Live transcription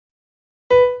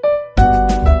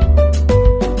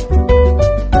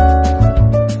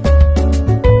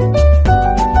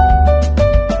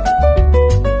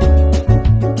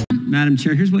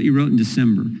Chair, here's what you wrote in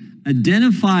December.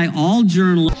 Identify all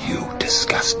journalists. You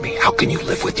disgust me. How can you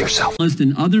live with yourself?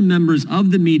 And other members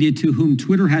of the media to whom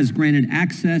Twitter has granted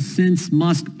access since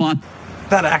Musk bought.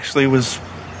 That actually was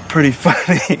pretty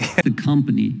funny. The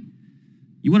company.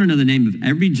 You want to know the name of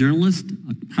every journalist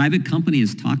a private company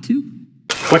has talked to?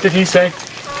 What did he say?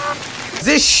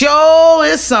 This show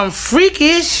is some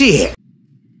freaky shit.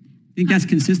 Think that's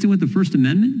consistent with the First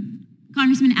Amendment?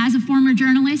 Congressman, as a former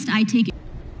journalist, I take it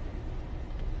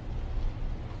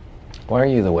Why are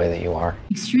you the way that you are?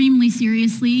 extremely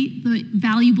seriously the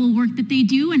valuable work that they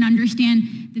do and understand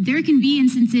that there can be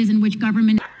instances in which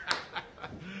government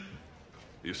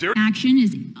action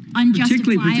is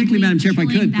unjustifiably particularly, Madam Chair,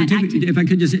 if I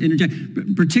could just interject,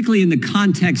 particularly in the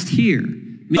context here.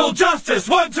 Justice,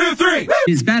 1, 2, 3.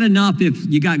 It's bad enough if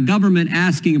you got government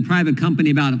asking a private company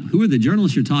about who are the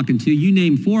journalists you're talking to, you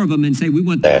name 4 of them and say, we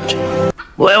want that.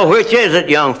 Well, which is it,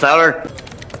 young feller?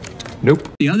 Nope.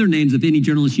 The other names of any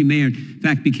journalists you may, in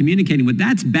fact, be communicating with.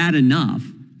 That's bad enough.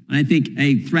 And I think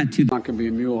a threat to... Not going to be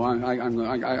a mule.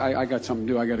 I got something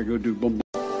to do. I got to go do boom, boom.